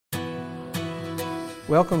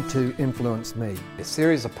Welcome to Influence Me, a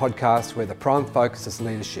series of podcasts where the prime focus is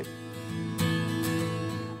leadership.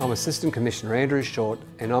 I'm Assistant Commissioner Andrew Short,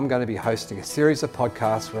 and I'm going to be hosting a series of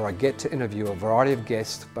podcasts where I get to interview a variety of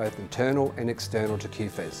guests, both internal and external to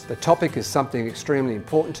QFES. The topic is something extremely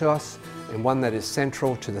important to us and one that is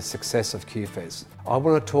central to the success of QFES. I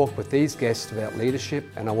want to talk with these guests about leadership,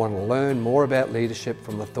 and I want to learn more about leadership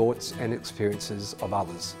from the thoughts and experiences of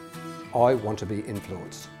others. I want to be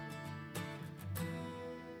influenced.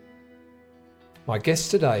 My guest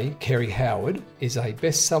today, Kerry Howard, is a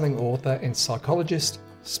best-selling author and psychologist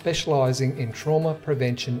specialising in trauma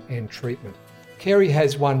prevention and treatment. Kerry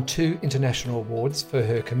has won 2 international awards for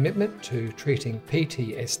her commitment to treating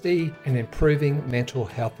PTSD and improving mental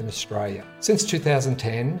health in Australia. Since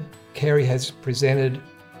 2010, Kerry has presented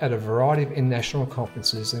at a variety of international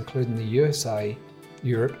conferences, including the USA,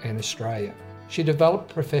 Europe and Australia. She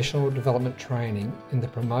developed professional development training in the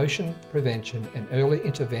promotion, prevention and early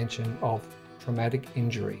intervention of traumatic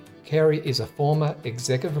injury. Kerry is a former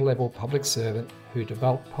executive-level public servant who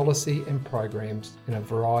developed policy and programs in a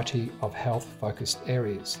variety of health-focused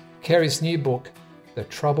areas. Kerry's new book, The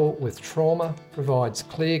Trouble with Trauma, provides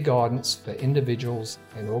clear guidance for individuals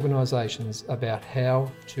and organisations about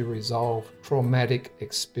how to resolve traumatic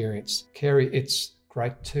experience. Kerry, it's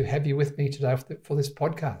great to have you with me today for this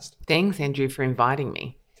podcast. Thanks, Andrew, for inviting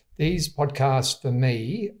me. These podcasts for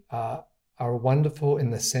me are wonderful in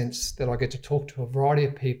the sense that I get to talk to a variety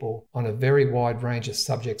of people on a very wide range of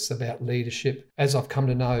subjects about leadership. As I've come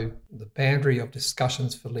to know, the boundary of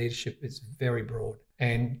discussions for leadership is very broad.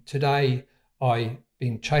 And today I've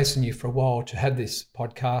been chasing you for a while to have this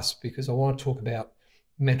podcast because I want to talk about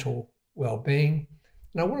mental well-being.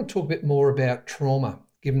 And I want to talk a bit more about trauma,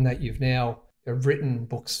 given that you've now written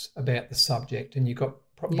books about the subject and you've got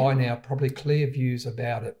by now probably clear views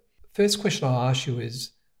about it. First question I'll ask you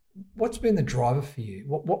is, what's been the driver for you?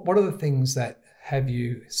 What are the things that have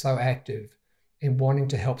you so active in wanting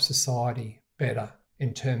to help society better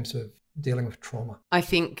in terms of dealing with trauma? I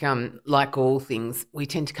think, like all things, we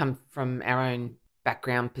tend to come from our own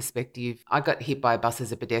background perspective. I got hit by a bus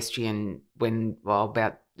as a pedestrian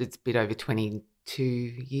it's a bit over 22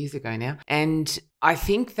 years ago now. And I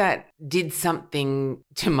think that did something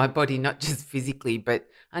to my body, not just physically, but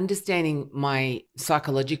understanding my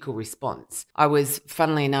psychological response. I was,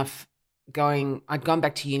 funnily enough, I'd gone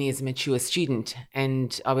back to uni as a mature student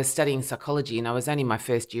and I was studying psychology, and I was only my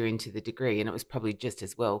first year into the degree, and it was probably just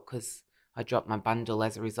as well because I dropped my bundle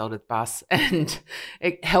as a result of the bus, and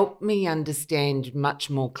it helped me understand much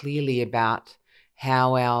more clearly about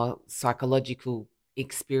how our psychological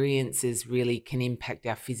experiences really can impact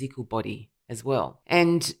our physical body as well.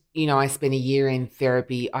 And, I spent a year in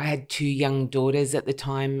therapy. I had 2 young daughters at the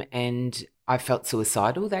time and I felt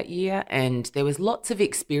suicidal that year. And there was lots of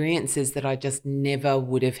experiences that I just never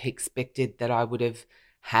would have expected that I would have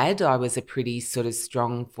had. I was a pretty sort of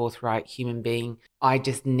strong, forthright human being. I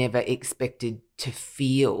just never expected to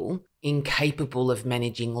feel incapable of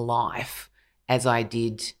managing life as I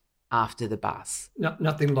did after the bus.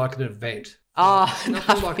 Nothing like an event.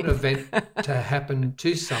 Nothing like an event to happen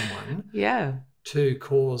to someone. Yeah. To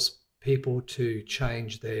cause people to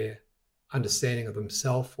change their understanding of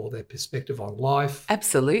themselves or their perspective on life.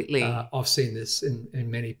 Absolutely. I've seen this in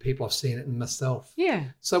many people. I've seen it in myself. Yeah.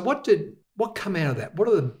 So what come out of that? What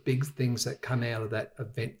are the big things that come out of that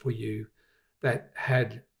event for you that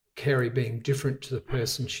had Kerry being different to the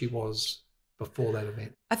person she was before that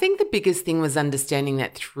event? I think the biggest thing was understanding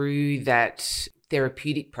that through that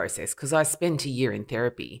therapeutic process, because I spent a year in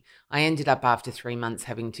therapy. I ended up after 3 months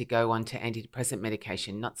having to go on to antidepressant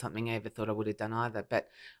medication, not something I ever thought I would have done either, but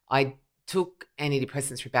I took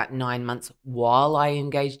antidepressants for about 9 months while I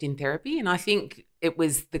engaged in therapy. And I think it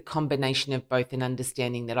was the combination of both an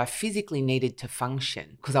understanding that I physically needed to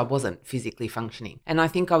function because I wasn't physically functioning. And I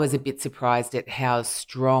think I was a bit surprised at how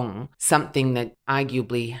strong something that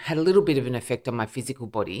arguably had a little bit of an effect on my physical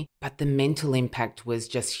body, but the mental impact was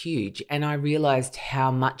just huge. And I realized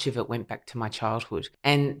how much of it went back to my childhood.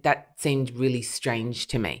 And that seemed really strange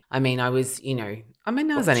to me. I mean, I was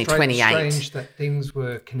only 28. Strange that things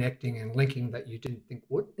were connecting and linking that you didn't think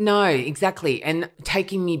would. No, exactly. And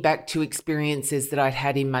taking me back to experiences that I'd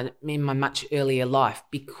had in my much earlier life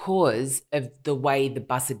because of the way the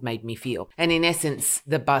bus had made me feel. And in essence,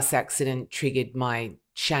 the bus accident triggered my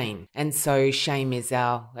shame. And so shame is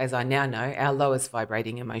as I now know, our lowest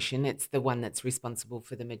vibrating emotion. It's the one that's responsible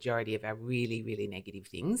for the majority of our really, really negative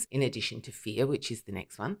things, in addition to fear, which is the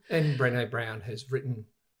next one. And Brené Brown has written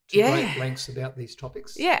great lengths about these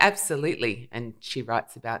topics. Yeah, absolutely. And she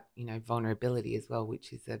writes about, vulnerability as well,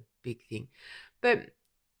 which is a big thing. But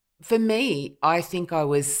for me, I think I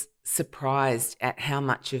was surprised at how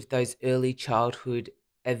much of those early childhood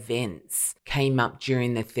events came up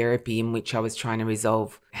during the therapy in which I was trying to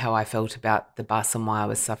resolve how I felt about the bus and why I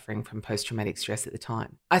was suffering from post-traumatic stress at the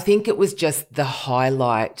time. I think it was just the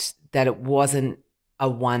highlight that it wasn't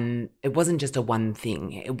just a one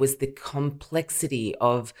thing. It was the complexity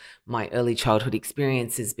of my early childhood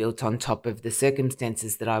experiences built on top of the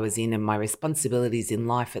circumstances that I was in and my responsibilities in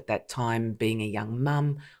life at that time, being a young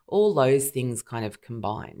mum, all those things kind of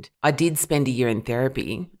combined. I did spend a year in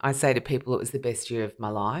therapy. I say to people it was the best year of my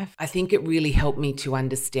life. I think it really helped me to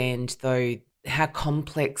understand, though, how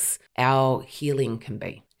complex our healing can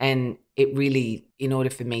be. And it really, in order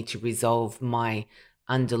for me to resolve my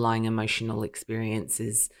underlying emotional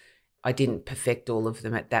experiences, I didn't perfect all of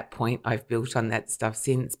them at that point. I've built on that stuff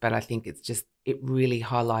since, but I think it really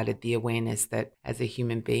highlighted the awareness that as a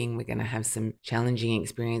human being, we're going to have some challenging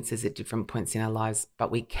experiences at different points in our lives,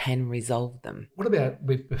 but we can resolve them. What about,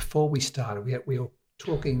 before we started, we were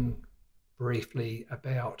talking briefly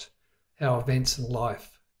about how events in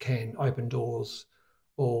life can open doors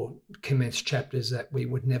or commence chapters that we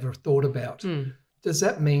would never have thought about. Does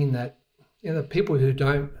that mean that the people who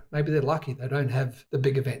don't, maybe they're lucky, they don't have the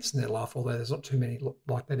big events in their life, although there's not too many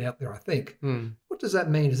like that out there, I think. What does that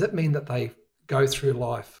mean? Does that mean that they go through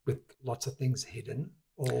life with lots of things hidden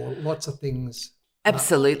or lots of things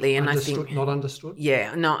Absolutely. And I think not understood?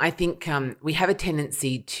 Yeah, no, I think we have a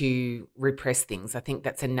tendency to repress things. I think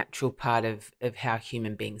that's a natural part of how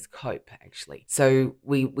human beings cope, actually. So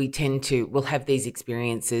we tend to, we'll have these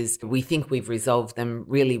experiences. We think we've resolved them.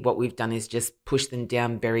 Really what we've done is just push them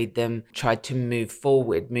down, buried them, tried to move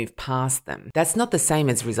forward, move past them. That's not the same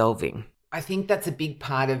as resolving. I think that's a big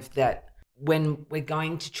part of that. When we're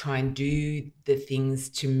going to try and do the things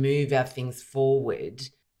to move our things forward,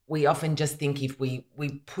 we often just think if we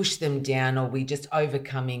push them down or we just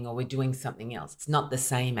overcoming or we're doing something else. It's not the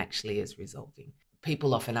same actually as resolving.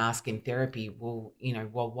 People often ask in therapy, well,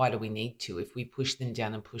 why do we need to? If we push them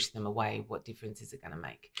down and push them away, what difference is it going to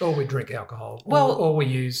make? Or we drink alcohol, Well, or we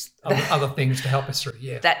use other things to help us through,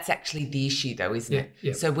 yeah. That's actually the issue though, isn't it?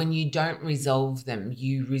 Yeah. So when you don't resolve them,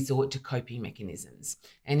 you resort to coping mechanisms.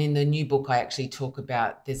 And in the new book, I actually talk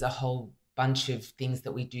about there's a whole bunch of things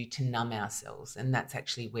that we do to numb ourselves. And that's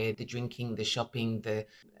actually where the drinking, the shopping, the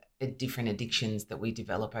different addictions that we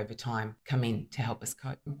develop over time come in to help us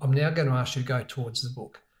cope. I'm now going to ask you to go towards the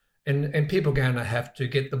book. And people are going to have to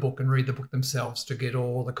get the book and read the book themselves to get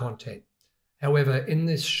all the content. However, in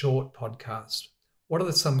this short podcast, what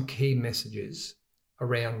are some key messages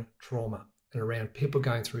around trauma and around people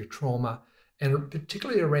going through trauma, and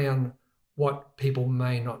particularly around what people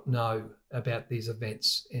may not know about these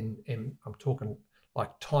events? And I'm talking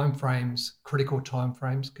like timeframes, critical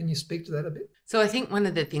timeframes. Can you speak to that a bit? So I think one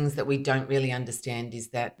of the things that we don't really understand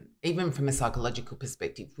is that even from a psychological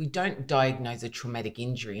perspective, we don't diagnose a traumatic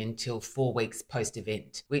injury until 4 weeks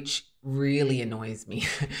post-event, which really annoys me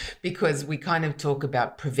because we kind of talk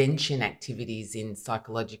about prevention activities in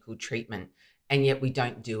psychological treatment, and yet we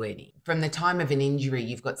don't do any. From the time of an injury,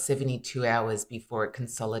 you've got 72 hours before it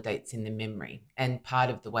consolidates in the memory. And part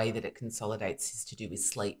of the way that it consolidates is to do with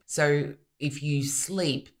sleep. So if you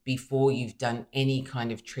sleep before you've done any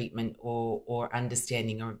kind of treatment or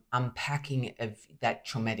understanding or unpacking of that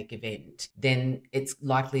traumatic event, then it's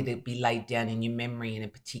likely to be laid down in your memory in a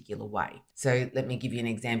particular way. So let me give you an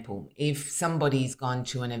example. If somebody's gone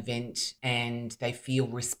to an event and they feel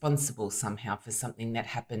responsible somehow for something that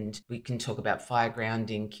happened, we can talk about Fireground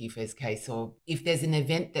in Kiefer's case, or if there's an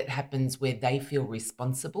event that happens where they feel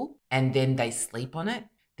responsible and then they sleep on it,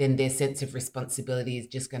 then their sense of responsibility is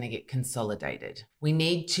just going to get consolidated. We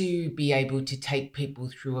need to be able to take people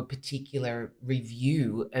through a particular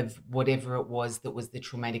review of whatever it was that was the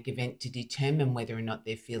traumatic event to determine whether or not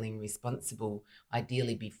they're feeling responsible,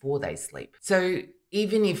 ideally before they sleep. So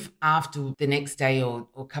even if after the next day or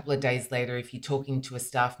a couple of days later, if you're talking to a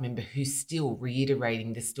staff member who's still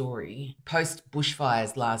reiterating the story, post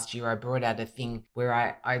bushfires last year, I brought out a thing where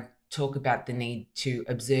I talk about the need to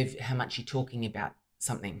observe how much you're talking about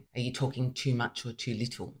something. Are you talking too much or too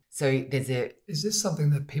little? So Is this something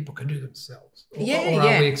that people can do themselves? Or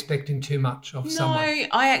Yeah. Are we expecting too much of someone? No,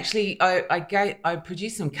 I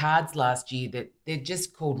produced some cards last year that they're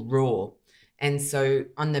just called RAW. And so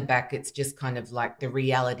on the back, it's just kind of like the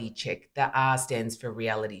reality check. The R stands for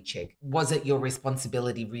reality check. Was it your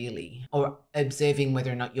responsibility really? Or observing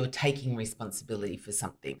whether or not you're taking responsibility for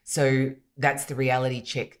something. So that's the reality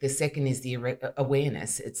check. The second is the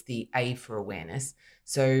awareness. It's the A for awareness.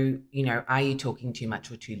 So, are you talking too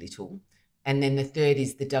much or too little? And then the third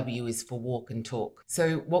is the W is for walk and talk.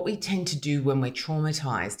 So what we tend to do when we're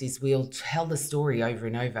traumatized is we'll tell the story over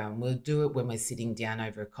and over, and we'll do it when we're sitting down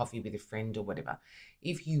over a coffee with a friend or whatever.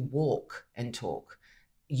 If you walk and talk,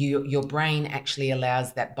 your brain actually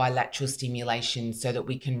allows that bilateral stimulation so that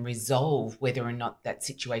we can resolve whether or not that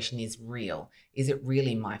situation is real. Is it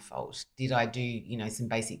really my fault? Did I do, some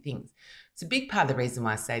basic things? It's a big part of the reason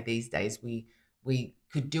why I say these days we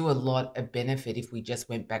could do a lot of benefit if we just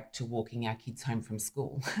went back to walking our kids home from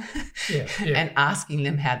school and asking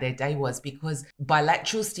them how their day was, because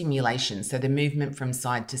bilateral stimulation, so the movement from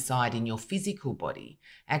side to side in your physical body,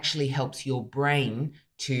 actually helps your brain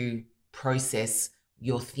to process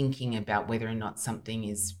your thinking about whether or not something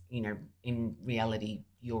is, in reality,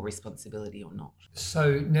 your responsibility or not.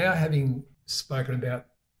 So now, having spoken about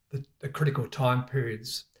the critical time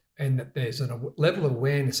periods, and that there's a level of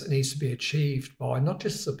awareness that needs to be achieved by not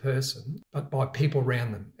just the person, but by people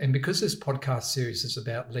around them. And because this podcast series is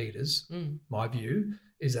about leaders, my view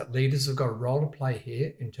is that leaders have got a role to play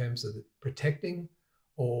here in terms of protecting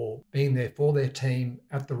or being there for their team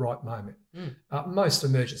at the right moment. Most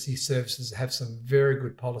emergency services have some very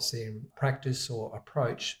good policy and practice or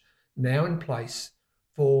approach now in place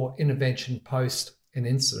for intervention post an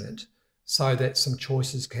incident so that some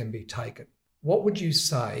choices can be taken. What would you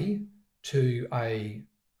say to a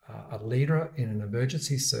leader in an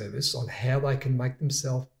emergency service on how they can make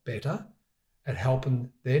themselves better at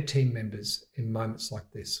helping their team members in moments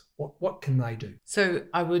like this? What can they do? So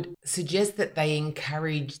I would suggest that they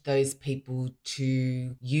encourage those people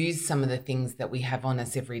to use some of the things that we have on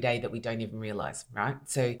us every day that we don't even realize, right?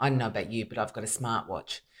 So I don't know about you, but I've got a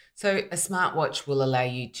smartwatch. So a smartwatch will allow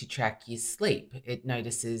you to track your sleep. It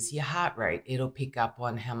notices your heart rate. It'll pick up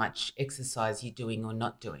on how much exercise you're doing or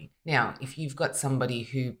not doing. Now, if you've got somebody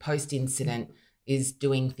who post-incident is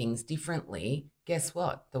doing things differently, guess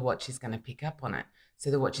what? The watch is going to pick up on it.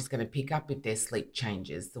 So the watch is going to pick up if their sleep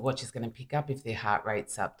changes. The watch is going to pick up if their heart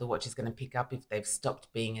rate's up. The watch is going to pick up if they've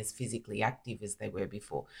stopped being as physically active as they were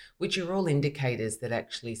before, which are all indicators that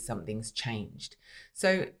actually something's changed.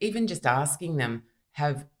 So even just asking them,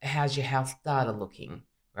 how's your health data looking,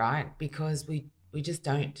 right? Because we just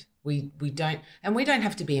don't. We don't, and we don't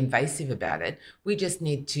have to be invasive about it. We just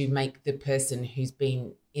need to make the person who's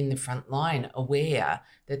been in the front line aware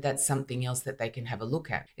that that's something else that they can have a look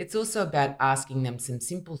at. It's also about asking them some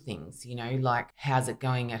simple things, like how's it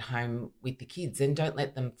going at home with the kids? And don't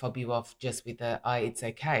let them fob you off just with it's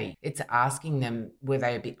okay. It's asking them, were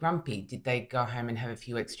they a bit grumpy? Did they go home and have a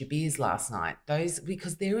few extra beers last night? Those,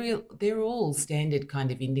 because they're all standard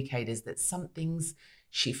kind of indicators that something's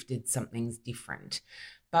shifted, something's different.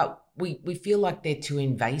 But we feel like they're too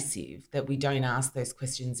invasive, that we don't ask those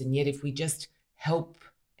questions. And yet if we just help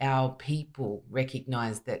our people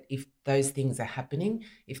recognize that if those things are happening,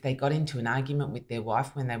 if they got into an argument with their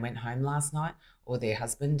wife when they went home last night, or their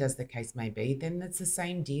husband, as the case may be, then it's the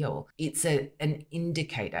same deal. It's an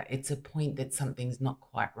indicator. It's a point that something's not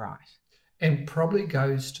quite right. And probably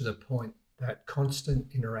goes to the point that constant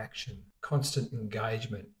interaction, constant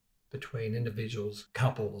engagement between individuals,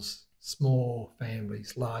 couples, small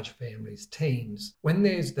families, large families, teams, when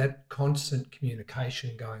there's that constant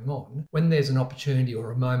communication going on, when there's an opportunity or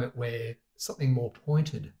a moment where something more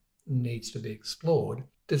pointed needs to be explored,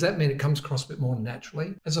 does that mean it comes across a bit more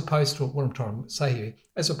naturally, as opposed to what I'm trying to say here,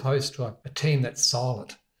 as opposed to a team that's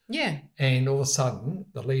silent? Yeah. And all of a sudden,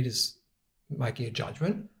 the leader's making a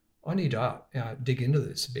judgment. I need to dig into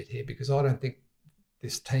this a bit here because I don't think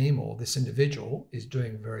this team or this individual is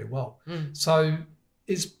doing very well. So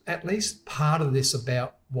is at least part of this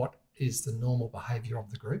about what is the normal behaviour of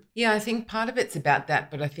the group? Yeah, I think part of it's about that,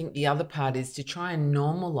 but I think the other part is to try and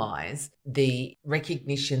normalise the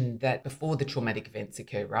recognition that before the traumatic events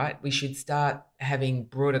occur, right? We should start having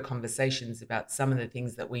broader conversations about some of the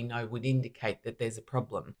things that we know would indicate that there's a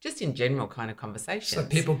problem, just in general kind of conversations. So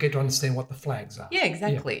people get to understand what the flags are. Yeah,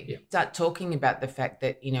 exactly. Yeah. Start talking about the fact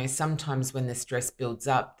that, sometimes when the stress builds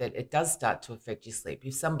up, that it does start to affect your sleep.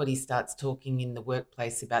 If somebody starts talking in the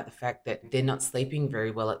workplace about the fact that they're not sleeping very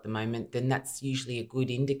well at the moment, then that's usually a good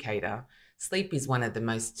indicator. Sleep is one of the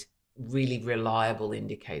most really reliable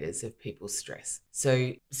indicators of people's stress.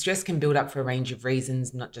 So stress can build up for a range of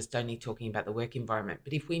reasons, not just only talking about the work environment,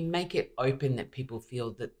 but if we make it open that people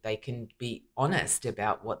feel that they can be honest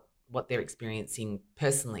about what they're experiencing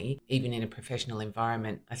personally, even in a professional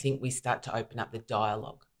environment, I think we start to open up the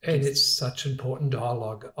dialogue. And it's such important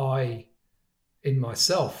dialogue. I, in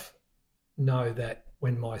myself, know that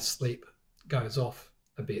when my sleep goes off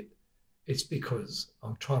a bit, it's because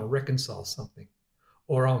I'm trying to reconcile something,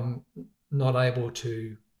 or I'm not able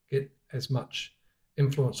to get as much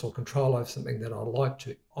influence or control over something that I like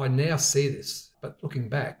to. I now see this, but looking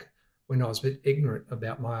back, when I was a bit ignorant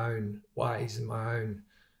about my own ways and my own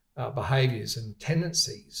behaviours and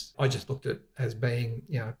tendencies, I just looked at it as being,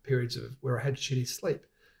 periods of where I had shitty sleep.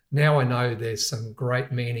 Now I know there's some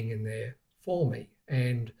great meaning in there for me.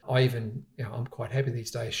 And I even, I'm quite happy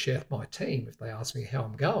these days, share with my team. If they ask me how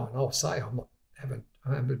I'm going, I'll say I'm having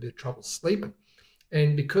a bit of trouble sleeping.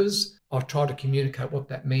 And because I've tried to communicate what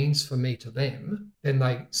that means for me to them, then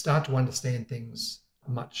they start to understand things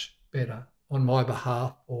much better on my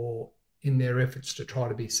behalf or in their efforts to try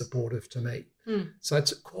to be supportive to me. So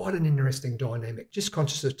it's quite an interesting dynamic. Just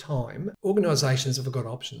conscious of time, organisations have got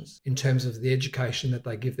options in terms of the education that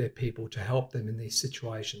they give their people to help them in these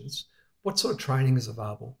situations. What sort of training is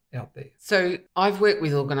available out there? So I've worked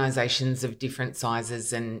with organisations of different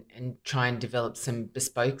sizes and try and develop some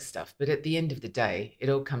bespoke stuff. But at the end of the day, it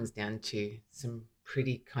all comes down to some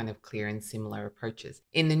pretty kind of clear and similar approaches.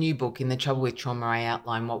 In the new book, In the Trouble with Trauma, I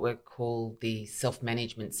outline what we call the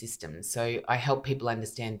self-management system. So I help people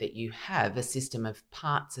understand that you have a system of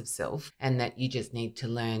parts of self and that you just need to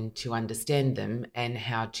learn to understand them and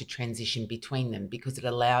how to transition between them, because it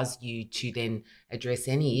allows you to then address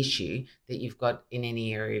any issue that you've got in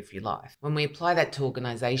any area of your life. When we apply that to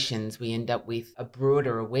organisations, we end up with a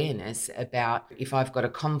broader awareness about if I've got a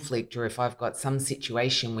conflict or if I've got some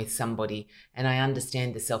situation with somebody and I understand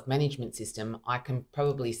the self-management system, I can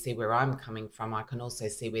probably see where I'm coming from. I can also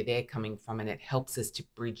see where they're coming from, and it helps us to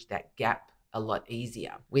bridge that gap a lot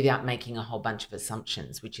easier without making a whole bunch of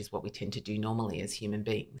assumptions, which is what we tend to do normally as human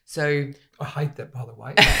beings. So I hate that, by the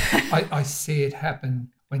way. I see it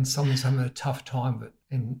happen when someone's having a tough time of it,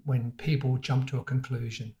 and when people jump to a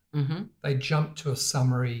conclusion. They jump to a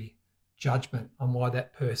summary judgment on why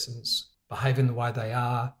that person's behaving the way they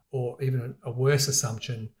are, or even a worse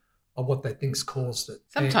assumption of what they think's caused it.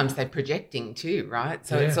 Sometimes they're projecting too, right?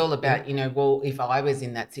 So it's all about, well, if I was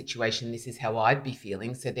in that situation, this is how I'd be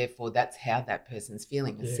feeling. So therefore, that's how that person's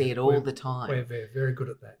feeling. I see it all the time. We're very good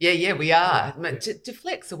at that. Yeah, we are. To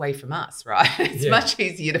flex away from us, right? It's much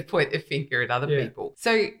easier to point the finger at other people.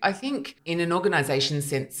 So I think in an organisation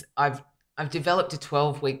sense, I've developed a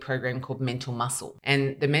 12-week program called Mental Muscle.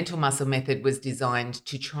 And the Mental Muscle method was designed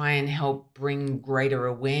to try and help bring greater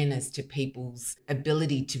awareness to people's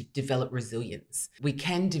ability to develop resilience. We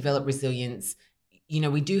can develop resilience.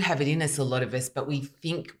 We do have it in us, a lot of us, but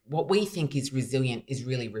what we think is resilient is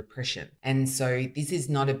really repression. And so this is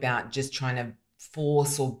not about just trying to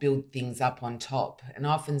force or build things up on top. And I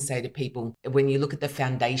often say to people, when you look at the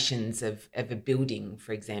foundations of a building,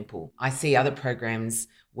 for example, I see other programs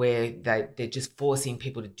where they're just forcing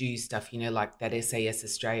people to do stuff, like that SAS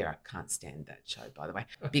Australia. I can't stand that show, by the way,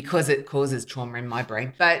 because it causes trauma in my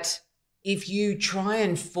brain. But if you try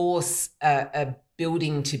and force a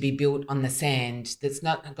building to be built on the sand that's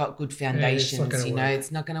not got good foundations,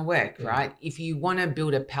 it's not going to work, right? If you want to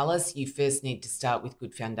build a palace, you first need to start with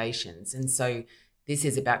good foundations. And so this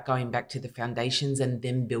is about going back to the foundations and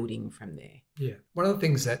then building from there. Yeah. One of the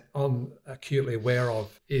things that I'm acutely aware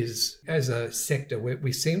of is, as a sector,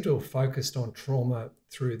 we seem to have focused on trauma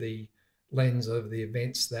through the lens of the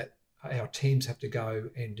events that our teams have to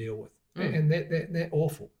go and deal with. And they're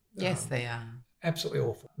awful. Yes, they are. Absolutely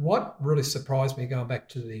awful. What really surprised me, going back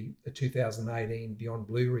to the 2018 Beyond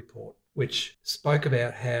Blue report, which spoke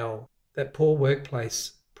about how that poor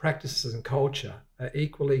workplace practices and culture are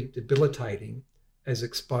equally debilitating as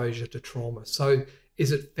exposure to trauma. So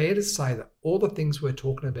is it fair to say that all the things we're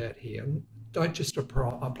talking about here don't just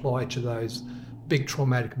apply to those big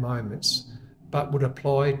traumatic moments, but would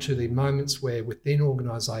apply to the moments where within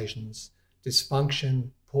organisations, dysfunction,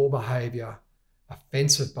 poor behaviour,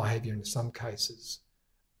 offensive behaviour in some cases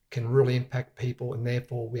can really impact people, and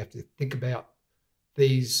therefore we have to think about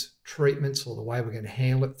these treatments or the way we're going to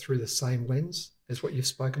handle it through the same lens as what you've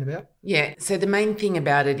spoken about? Yeah, so the main thing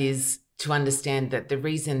about it is to understand that the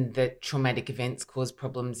reason that traumatic events cause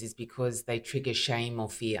problems is because they trigger shame or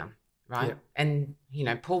fear, right? Yeah. And,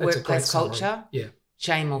 poor workplace culture,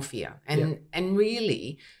 shame or fear. And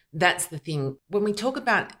really, that's the thing. When we talk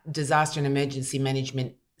about disaster and emergency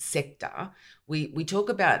management sector, we talk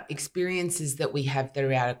about experiences that we have that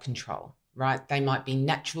are out of control, right? They might be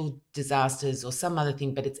natural disasters or some other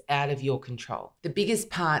thing, but it's out of your control. The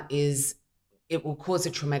biggest part is it will cause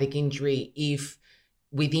a traumatic injury if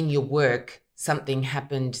within your work something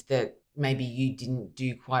happened that maybe you didn't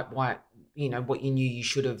do quite what you knew you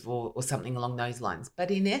should have, or something along those lines.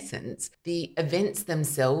 But in essence, the events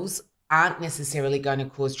themselves aren't necessarily going to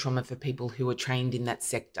cause trauma for people who are trained in that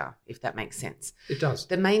sector, if that makes sense. It does.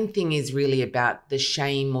 The main thing is really about the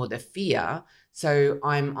shame or the fear. So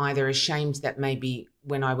I'm either ashamed that maybe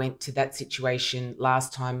when I went to that situation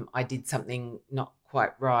last time, I did something not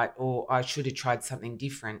quite right, or I should have tried something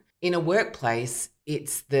different. In a workplace,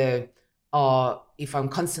 it's if I'm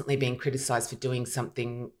constantly being criticized for doing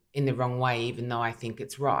something in the wrong way, even though I think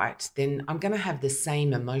it's right, then I'm going to have the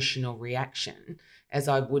same emotional reaction as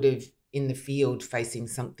I would have in the field facing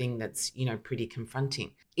something that's, pretty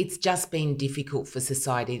confronting. It's just been difficult for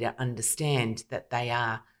society to understand that they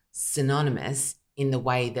are synonymous in the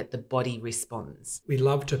way that the body responds. We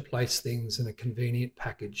love to place things in a convenient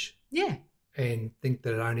package. Yeah. And think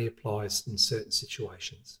that it only applies in certain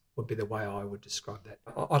situations, would be the way I would describe that.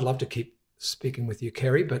 I'd love to keep speaking with you,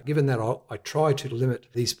 Kerry, but given that I try to limit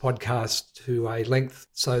these podcasts to a length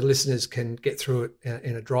so listeners can get through it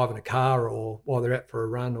in a drive in a car or while they're out for a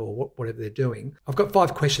run or whatever they're doing. I've got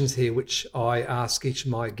 5 questions here which I ask each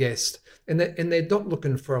of my guests, and they're not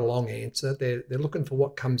looking for a long answer. They're looking for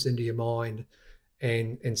what comes into your mind,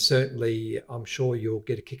 and certainly I'm sure you'll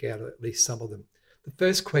get a kick out of at least some of them. The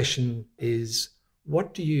first question is,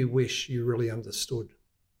 what do you wish you really understood?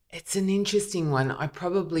 It's an interesting one. I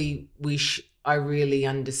probably wish I really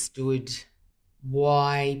understood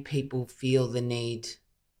why people feel the need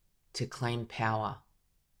to claim power.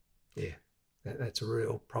 Yeah, that's a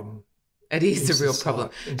real problem. It is a real problem.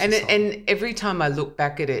 And every time I look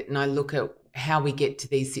back at it and I look at how we get to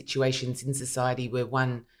these situations in society where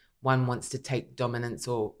one wants to take dominance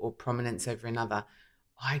or prominence over another,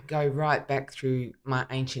 I go right back through my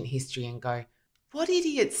ancient history and go, what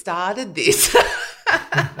idiot started this?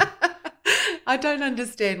 I don't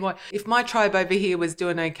understand why. If my tribe over here was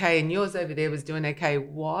doing okay and yours over there was doing okay,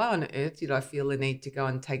 why on earth did I feel the need to go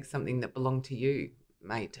and take something that belonged to you,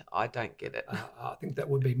 mate? I don't get it. I think that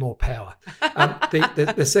would be more power.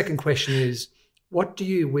 The second question is, what do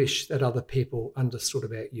you wish that other people understood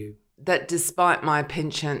about you? That despite my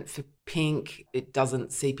penchant for pink, it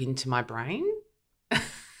doesn't seep into my brain.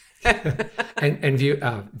 and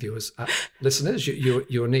viewers, listeners,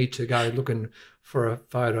 you'll need to go looking for a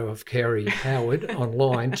photo of Kerry Howard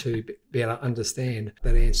online to be able to understand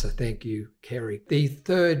that answer. Thank you, Kerry. The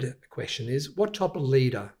third question is, what type of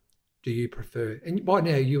leader do you prefer? And by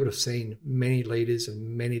now you would have seen many leaders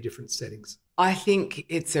in many different settings. I think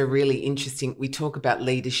it's a really interesting, we talk about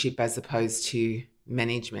leadership as opposed to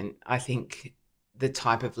management. I think the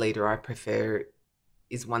type of leader I prefer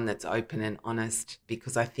is one that's open and honest,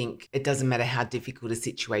 because I think it doesn't matter how difficult a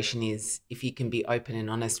situation is, if you can be open and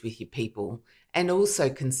honest with your people, and also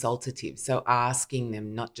consultative. So asking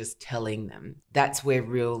them, not just telling them. That's where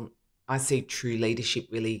I see true leadership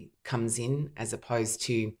really comes in, as opposed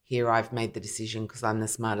to, here, I've made the decision because I'm the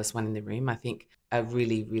smartest one in the room. I think a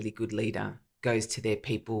really, really good leader goes to their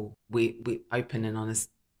people with open and honest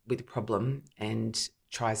with a problem and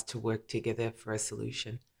tries to work together for a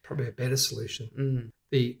solution. Probably a better solution.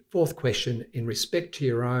 The fourth question, in respect to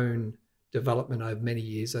your own development over many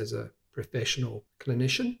years as a professional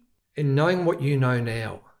clinician, and knowing what you know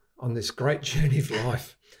now on this great journey of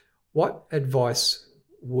life, what advice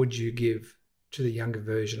would you give to the younger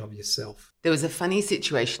version of yourself? There was a funny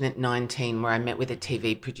situation at 19 where I met with a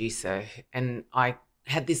TV producer, and I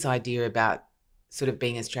had this idea about sort of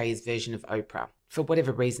being Australia's version of Oprah. For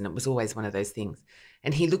whatever reason, it was always one of those things.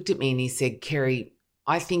 And he looked at me and he said, Kerry,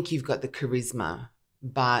 I think you've got the charisma,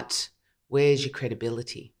 but where's your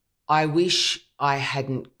credibility? I wish I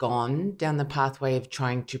hadn't gone down the pathway of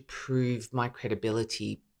trying to prove my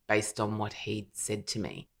credibility based on what he'd said to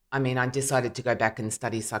me. I mean, I decided to go back and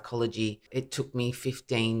study psychology. It took me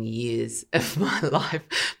 15 years of my life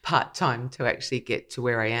part-time to actually get to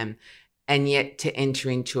where I am. And yet to enter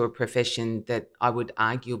into a profession that I would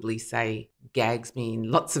arguably say gags me in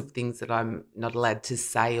lots of things that I'm not allowed to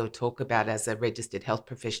say or talk about as a registered health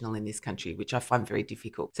professional in this country, which I find very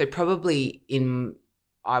difficult. So probably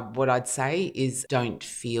what I'd say is, don't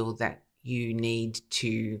feel that you need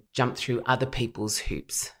to jump through other people's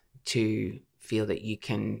hoops to feel that you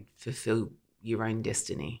can fulfill your own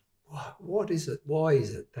destiny. What is it? Why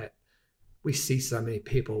is it that we see so many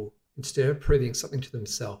people, instead of proving something to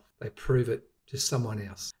themselves, they prove it to someone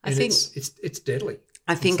else? And I think it's deadly.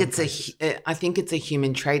 I think it's a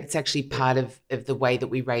human trait. It's actually part of the way that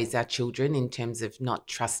we raise our children in terms of not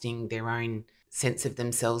trusting their own sense of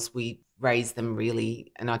themselves. We raise them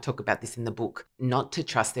really, and I talk about this in the book, not to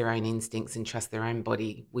trust their own instincts and trust their own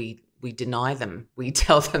body. We deny them. We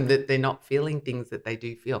tell them that they're not feeling things that they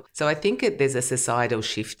do feel. So I think there's a societal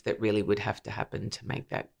shift that really would have to happen to make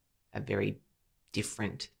that a very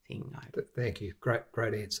different thing. Thank you.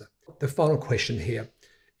 Great answer. The final question here.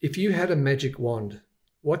 If you had a magic wand,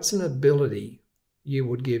 what's an ability you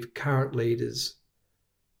would give current leaders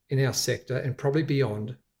in our sector and probably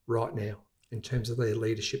beyond right now in terms of their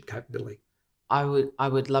leadership capability? I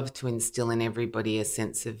would love to instill in everybody a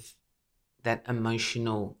sense of that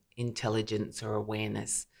emotional intelligence or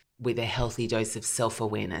awareness with a healthy dose of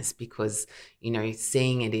self-awareness, because,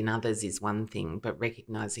 seeing it in others is one thing, but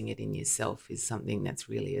recognizing it in yourself is something that's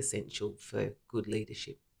really essential for good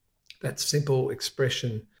leadership. That simple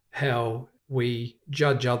expression, how we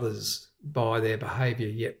judge others by their behaviour,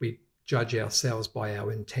 yet we judge ourselves by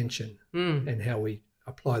our intention, and how we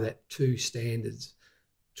apply that two standards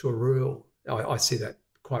to a rule. I see that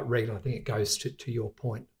quite regularly. I think it goes to your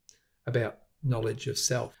point about knowledge of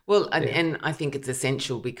self. Well, and I think it's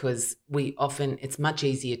essential because it's much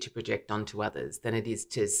easier to project onto others than it is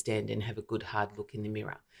to stand and have a good hard look in the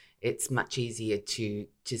mirror. It's much easier to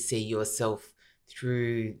see yourself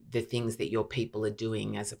through the things that your people are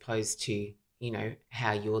doing as opposed to,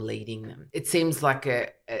 how you're leading them. It seems like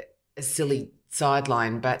a silly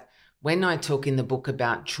sideline, but when I talk in the book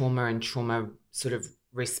about trauma and trauma sort of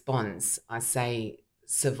response, I say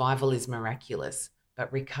survival is miraculous,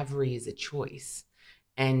 but recovery is a choice.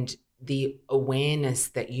 And the awareness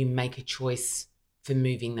that you make a choice for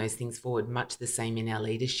moving those things forward, much the same in our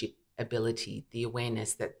leadership ability, the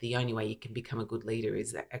awareness that the only way you can become a good leader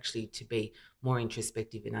is actually to be more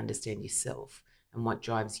introspective and understand yourself and what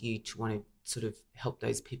drives you to want to sort of help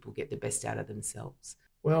those people get the best out of themselves.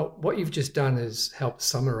 Well, what you've just done is help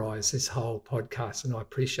summarise this whole podcast, and I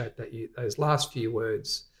appreciate that those last few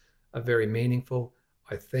words are very meaningful.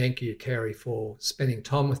 I thank you, Carrie, for spending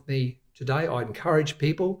time with me today. I encourage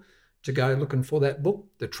people to go looking for that book,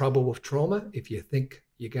 The Trouble with Trauma, if you think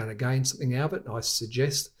you're going to gain something out of it. And I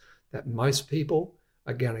suggest that most people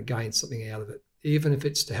are going to gain something out of it. Even if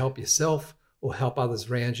it's to help yourself or help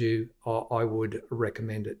others around you, I would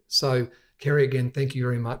recommend it. So, Carrie, again, thank you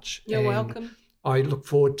very much. You're welcome. I look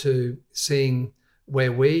forward to seeing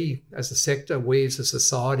where we as a sector, we as a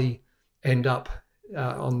society end up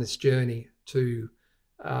on this journey to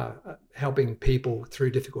helping people through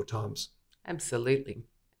difficult times. Absolutely.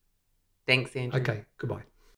 Thanks, Andrew. Okay, goodbye.